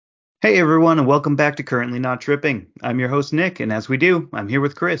Hey everyone, and welcome back to Currently Not Tripping. I'm your host Nick, and as we do, I'm here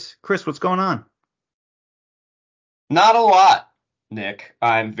with Chris. Chris, what's going on? Not a lot, Nick.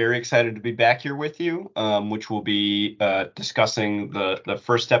 I'm very excited to be back here with you, which will be discussing the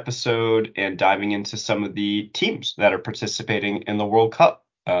first episode and diving into some of the teams that are participating in the World Cup.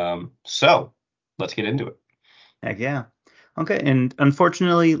 So let's get into it. Heck yeah. Okay, and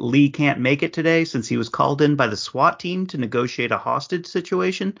unfortunately, Lee can't make it today since he was called in by the SWAT team to negotiate a hostage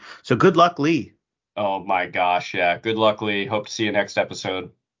situation. So good luck, Lee. Oh my gosh, yeah. Good luck, Lee. Hope to see you next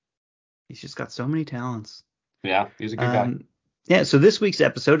episode. He's just got so many talents. Yeah, he's a good guy. Um, yeah, so this week's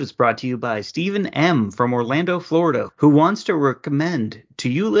episode is brought to you by Stephen M. from Orlando, Florida, who wants to recommend to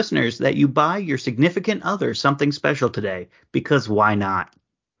you listeners that you buy your significant other something special today, because why not?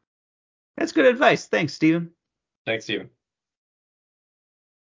 That's good advice. Thanks, Stephen. Thanks, Steven.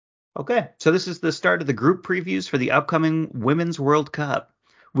 Okay, so this is the start of the group previews for the upcoming Women's World Cup.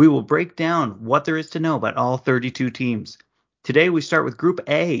 We will break down what there is to know about all 32 teams. Today we start with Group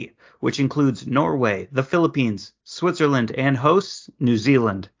A, which includes Norway, the Philippines, Switzerland, and hosts New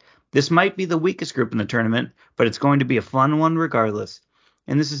Zealand. This might be the weakest group in the tournament, but it's going to be a fun one regardless.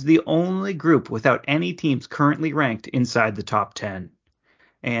 And this is the only group without any teams currently ranked inside the top 10.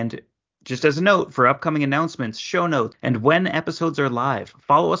 And just as a note, for upcoming announcements, show notes, and when episodes are live,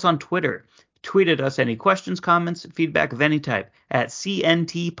 follow us on Twitter. Tweet at us any questions, comments, feedback of any type at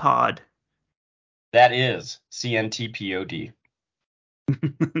CNT Pod. That is CNTPOD.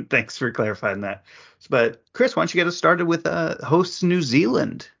 Thanks for clarifying that. But Chris, why don't you get us started with hosts New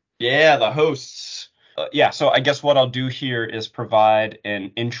Zealand? Yeah, the hosts. Yeah, so I guess what I'll do here is provide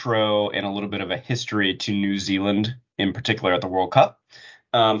an intro and a little bit of a history to New Zealand, in particular at the World Cup.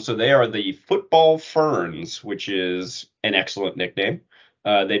 So they are the Football Ferns, which is an excellent nickname.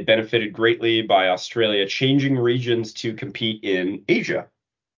 They benefited greatly by Australia changing regions to compete in Asia.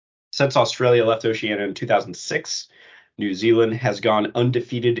 Since Australia left Oceania in 2006, New Zealand has gone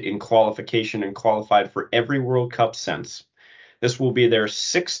undefeated in qualification and qualified for every World Cup since. This will be their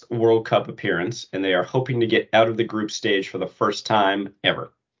sixth World Cup appearance, and they are hoping to get out of the group stage for the first time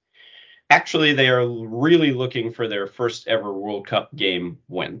ever. Actually, they are really looking for their first ever World Cup game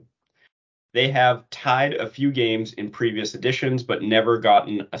win. They have tied a few games in previous editions, but never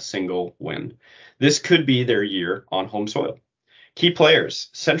gotten a single win. This could be their year on home soil. Key players.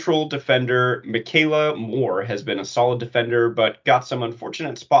 Central defender Michaela Moore has been a solid defender, but got some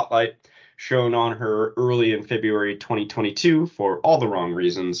unfortunate spotlight shown on her early in February 2022 for all the wrong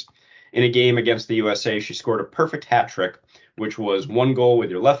reasons. In a game against the USA, she scored a perfect hat trick, which was one goal with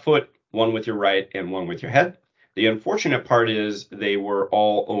your left foot, one with your right, and one with your head. The unfortunate part is they were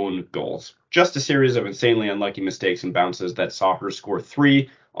all own goals. Just a series of insanely unlucky mistakes and bounces that saw her score three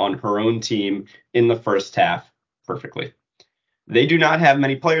on her own team in the first half perfectly. They do not have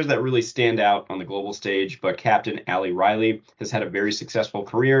many players that really stand out on the global stage, but Captain Ali Riley has had a very successful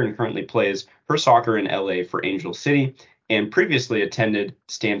career and currently plays her soccer in LA for Angel City and previously attended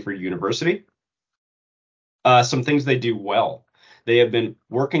Stanford University. Some things they do well. They have been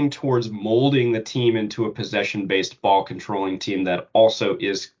working towards molding the team into a possession based ball controlling team that also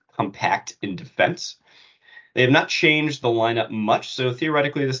is compact in defense. They have not changed the lineup much, so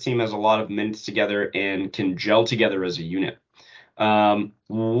theoretically, this team has a lot of minutes together and can gel together as a unit.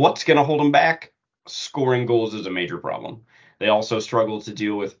 What's going to hold them back? Scoring goals is a major problem. They also struggle to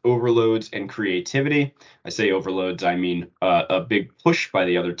deal with overloads and creativity. I say overloads, I mean a big push by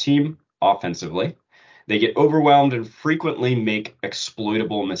the other team offensively. They get overwhelmed and frequently make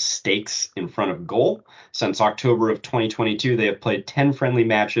exploitable mistakes in front of goal. Since October of 2022, they have played 10 friendly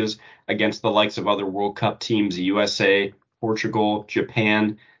matches against the likes of other World Cup teams: USA, Portugal,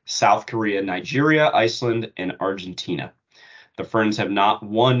 Japan, South Korea, Nigeria, Iceland, and Argentina. The Ferns have not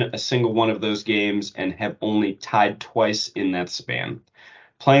won a single one of those games and have only tied twice in that span.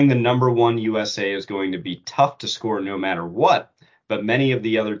 Playing the number one USA is going to be tough to score no matter what, but many of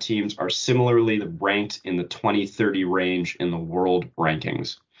the other teams are similarly ranked in the 20-30 range in the world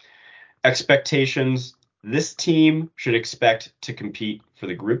rankings. Expectations: this team should expect to compete for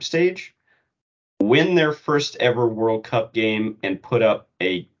the group stage, win their first ever World Cup game, and put up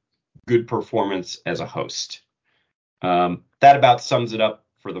a good performance as a host. That about sums it up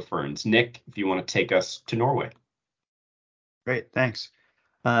for the Ferns. Nick, if you want to take us to Norway. Great, thanks.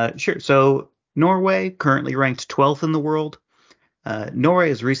 Sure. So Norway, currently ranked 12th in the world. Norway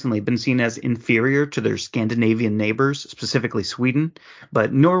has recently been seen as inferior to their Scandinavian neighbors, specifically Sweden,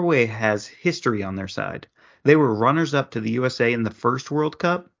 but Norway has history on their side. They were runners up to the USA in the first World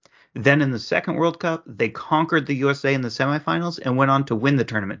Cup. Then in the second World Cup, they conquered the USA in the semifinals and went on to win the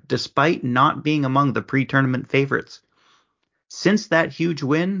tournament, despite not being among the pre tournament favorites. Since that huge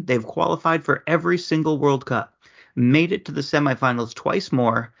win, they've qualified for every single World Cup, made it to the semifinals twice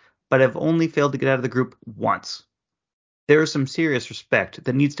more, but have only failed to get out of the group once. There is some serious respect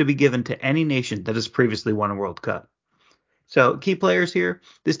that needs to be given to any nation that has previously won a World Cup. So, key players here,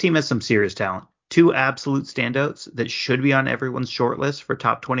 this team has some serious talent. Two absolute standouts that should be on everyone's shortlist for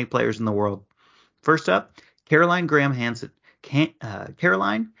top 20 players in the world. First up, Caroline Graham Hansen.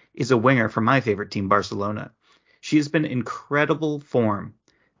 Caroline is a winger from my favorite team, Barcelona. She has been incredible form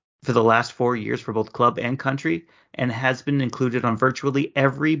for the last 4 years for both club and country and has been included on virtually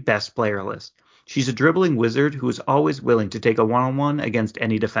every best player list. She's a dribbling wizard who is always willing to take a one-on-one against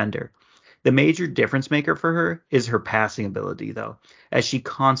any defender. The major difference maker for her is her passing ability, though, as she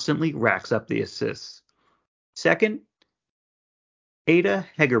constantly racks up the assists. Second, Ada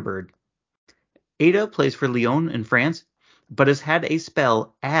Hegerberg. Ada plays for Lyon in France, but has had a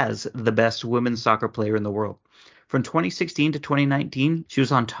spell as the best women's soccer player in the world. From 2016 to 2019, she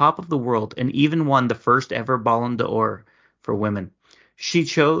was on top of the world and even won the first ever Ballon d'Or for women. She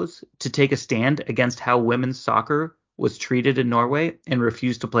chose to take a stand against how women's soccer was treated in Norway and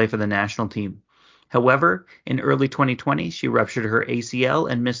refused to play for the national team. However, in early 2020, she ruptured her ACL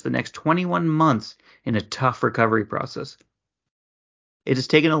and missed the next 21 months in a tough recovery process. It has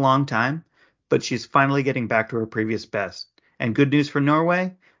taken a long time, but she's finally getting back to her previous best. And good news for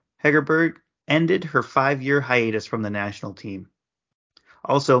Norway, Hegerberg ended her 5-year hiatus from the national team.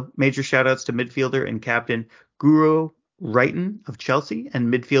 Also, major shoutouts to midfielder and captain Guro Reiten of Chelsea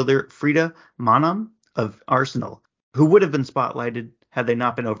and midfielder Frida Maanum of Arsenal, who would have been spotlighted had they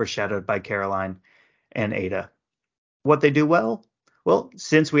not been overshadowed by Caroline and Ada. What they do well? Well,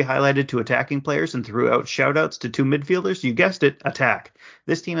 since we highlighted two attacking players and threw out shoutouts to two midfielders, you guessed it, attack.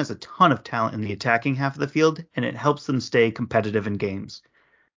 This team has a ton of talent in the attacking half of the field, and it helps them stay competitive in games.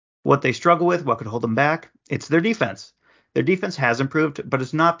 What they struggle with, what could hold them back? It's their defense. Their defense has improved, but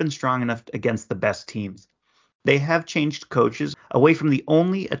has not been strong enough against the best teams. They have changed coaches away from the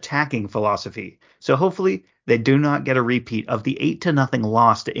only attacking philosophy, so hopefully they do not get a repeat of the 8-0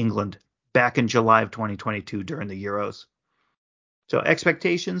 loss to England back in July of 2022 during the Euros. So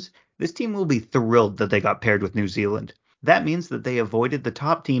expectations, this team will be thrilled that they got paired with New Zealand. That means that they avoided the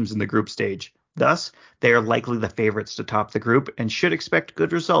top teams in the group stage. Thus, they are likely the favorites to top the group and should expect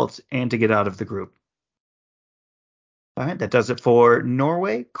good results and to get out of the group. All right, that does it for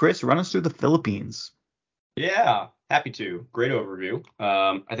Norway. Chris, run us through the Philippines. Yeah, happy to. Great overview.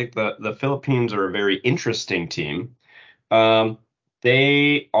 I think the Philippines are a very interesting team.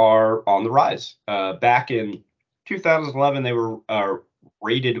 They are on the rise. Back in 2011, they were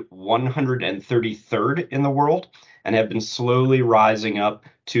rated 133rd in the world and have been slowly rising up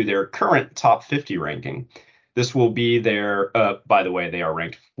to their current top 50 ranking. This will be their, by the way, they are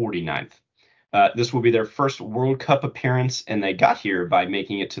ranked 49th. This will be their first World Cup appearance, and they got here by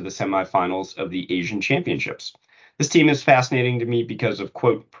making it to the semifinals of the Asian Championships. This team is fascinating to me because of,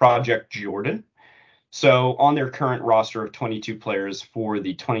 quote, Project Jordan. So on their current roster of 22 players for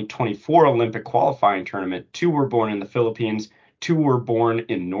the 2024 Olympic qualifying tournament, 2 were born in the Philippines, 2 were born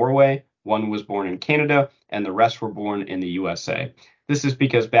in Norway, 1 was born in Canada, and the rest were born in the USA. This is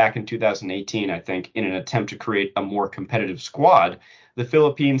because back in 2018, I think, in an attempt to create a more competitive squad, the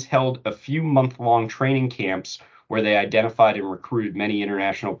Philippines held a few month-long training camps where they identified and recruited many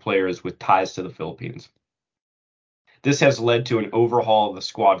international players with ties to the Philippines. This has led to an overhaul of the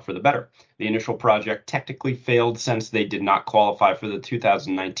squad for the better. The initial project technically failed since they did not qualify for the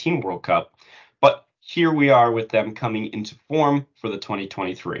 2019 World Cup, but here we are with them coming into form for the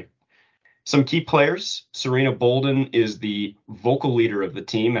 2023. Some key players. Serena Bolden is the vocal leader of the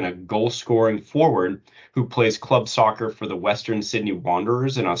team and a goal-scoring forward who plays club soccer for the Western Sydney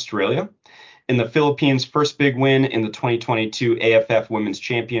Wanderers in Australia. In the Philippines' first big win in the 2022 AFF Women's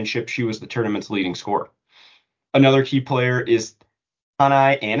Championship, she was the tournament's leading scorer. Another key player is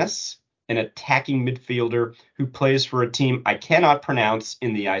Tanay Anis, an attacking midfielder who plays for a team I cannot pronounce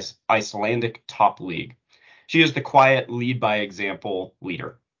in the Icelandic top league. She is the quiet lead by example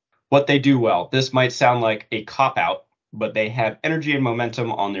leader. What they do well. This might sound like a cop-out, but they have energy and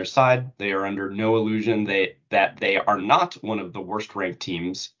momentum on their side. They are under no illusion that they are not one of the worst-ranked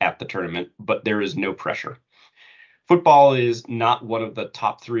teams at the tournament, but there is no pressure. Football is not one of the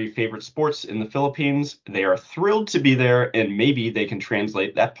top 3 favorite sports in the Philippines. They are thrilled to be there, and maybe they can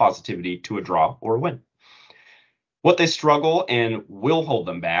translate that positivity to a draw or a win. What they struggle and will hold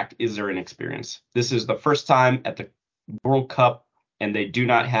them back is their inexperience. This is the first time at the World Cup, and they do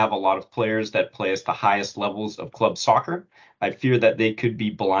not have a lot of players that play at the highest levels of club soccer. I fear that they could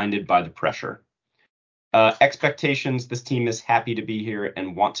be blinded by the pressure. Expectations, this team is happy to be here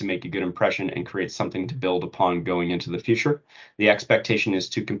and want to make a good impression and create something to build upon going into the future. The expectation is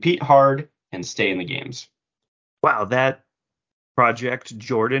to compete hard and stay in the games. Wow, that Project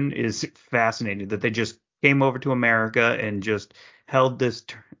Jordan is fascinating that they just came over to America and just held this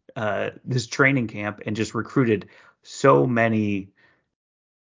training camp and just recruited so many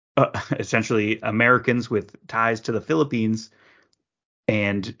essentially Americans with ties to the Philippines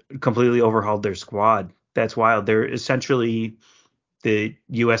and completely overhauled their squad. That's wild. They're essentially the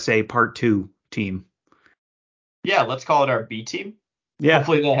USA Part 2 team. Yeah, let's call it our B team. Yeah.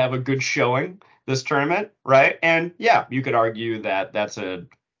 Hopefully they'll have a good showing this tournament, right? And yeah, you could argue that that's a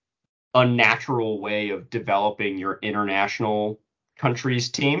unnatural way of developing your international country's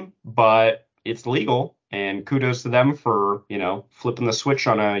team, but it's legal, and kudos to them for, flipping the switch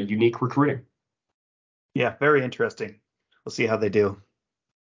on a unique recruiting. Yeah, very interesting. We'll see how they do.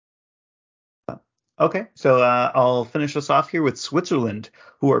 Okay, so I'll finish us off here with Switzerland,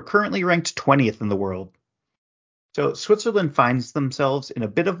 who are currently ranked 20th in the world. So Switzerland finds themselves in a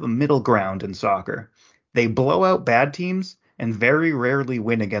bit of a middle ground in soccer. They blow out bad teams and very rarely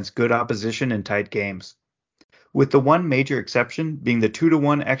win against good opposition in tight games, with the one major exception being the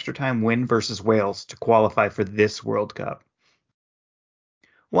 2-1 extra time win versus Wales to qualify for this World Cup.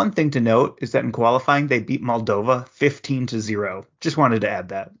 One thing to note is that in qualifying they beat Moldova 15-0. Just wanted to add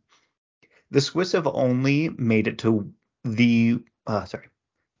that. The Swiss have only made it to the sorry.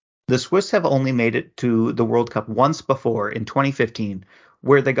 The Swiss have only made it to the World Cup once before in 2015,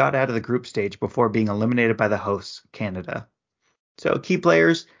 where they got out of the group stage before being eliminated by the hosts, Canada. So key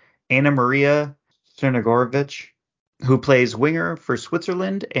players, Anna Maria Crnogorovic, who plays winger for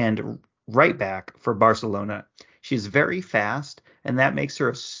Switzerland and right back for Barcelona. She's very fast, and that makes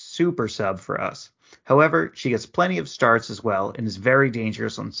her a super sub for us. However, she gets plenty of starts as well and is very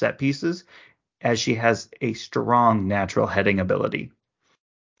dangerous on set pieces as she has a strong natural heading ability.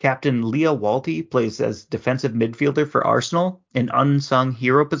 Captain Leah Walty plays as defensive midfielder for Arsenal, an unsung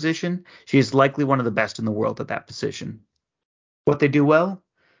hero position. She is likely one of the best in the world at that position. What they do well?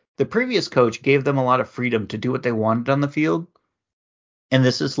 The previous coach gave them a lot of freedom to do what they wanted on the field, and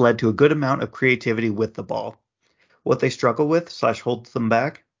this has led to a good amount of creativity with the ball. What they struggle with slash holds them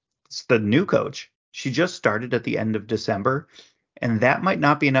back? It's the new coach. She just started at the end of December, and that might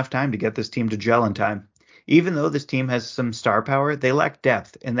not be enough time to get this team to gel in time. Even though this team has some star power, they lack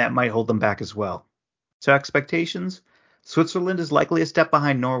depth, and that might hold them back as well. So expectations? Switzerland is likely a step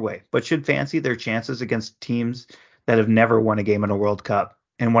behind Norway, but should fancy their chances against teams that have never won a game in a World Cup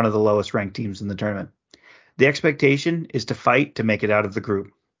and one of the lowest ranked teams in the tournament. The expectation is to fight to make it out of the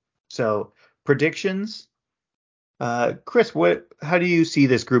group. So predictions, Chris, how do you see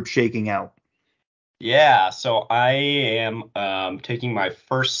this group shaking out? Yeah, so I am taking my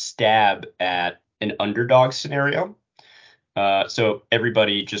first stab at an underdog scenario. So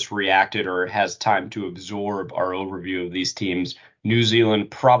everybody just reacted or has time to absorb our overview of these teams. New Zealand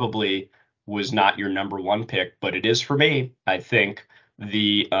probably was not your number one pick, but it is for me. I think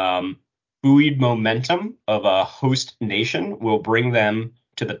the buoyed momentum of a host nation will bring them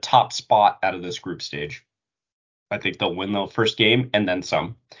to the top spot out of this group stage. I think they'll win the first game and then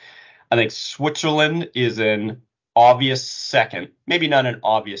some. I think Switzerland is an obvious second. Maybe not an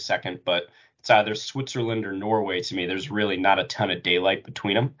obvious second, but it's either Switzerland or Norway to me. There's really not a ton of daylight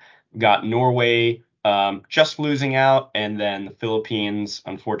between them. Got Norway just losing out, and then the Philippines,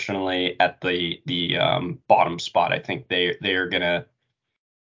 unfortunately, at the bottom spot. I think they are gonna.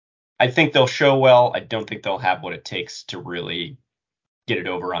 I think they'll show well. I don't think they'll have what it takes to really get it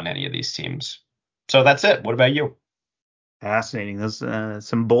over on any of these teams. So that's it. What about you? Fascinating. Those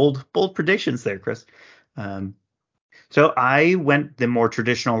some bold predictions there, Chris. Um, so I went the more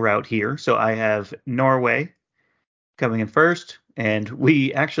traditional route here. So I have Norway coming in first, and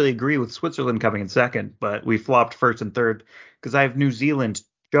we actually agree with Switzerland coming in second, but we flopped first and third because I have New Zealand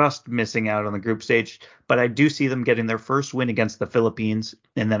just missing out on the group stage, but I do see them getting their first win against the Philippines,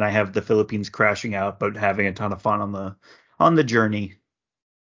 and then I have the Philippines crashing out, but having a ton of fun on the journey.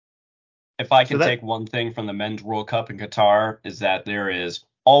 If I So can that take one thing from the Men's World Cup in Qatar is that there is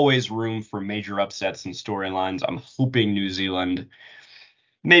always room for major upsets and storylines. I'm hoping New Zealand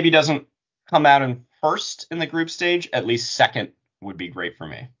maybe doesn't come out in first in the group stage. At least second would be great for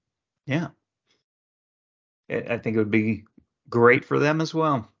me. yeah, I think it would be great for them as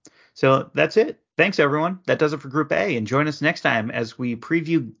well. So that's it. Thanks, everyone. That does it for Group A. And join us next time as we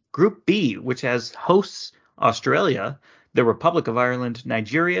preview Group B, which has hosts Australia, the Republic of Ireland,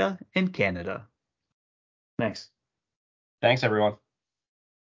 Nigeria, and Canada. Thanks. Thanks, everyone.